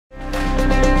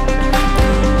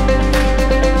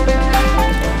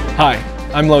Hi,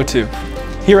 I'm Lotu.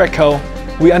 Here at Coe,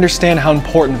 we understand how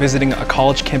important visiting a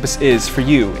college campus is for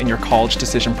you in your college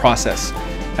decision process.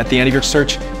 At the end of your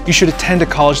search, you should attend a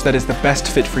college that is the best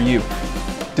fit for you.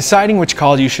 Deciding which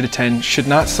college you should attend should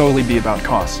not solely be about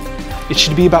cost. It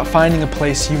should be about finding a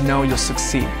place you know you'll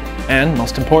succeed, and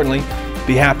most importantly,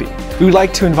 be happy. We would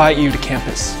like to invite you to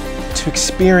campus, to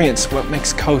experience what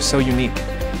makes Coe so unique,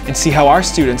 and see how our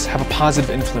students have a positive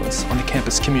influence on the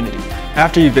campus community.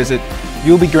 After you visit,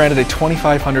 you will be granted a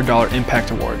 $2,500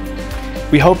 Impact Award.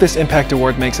 We hope this Impact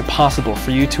Award makes it possible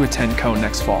for you to attend Coe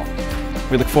next fall.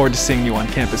 We look forward to seeing you on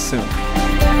campus soon.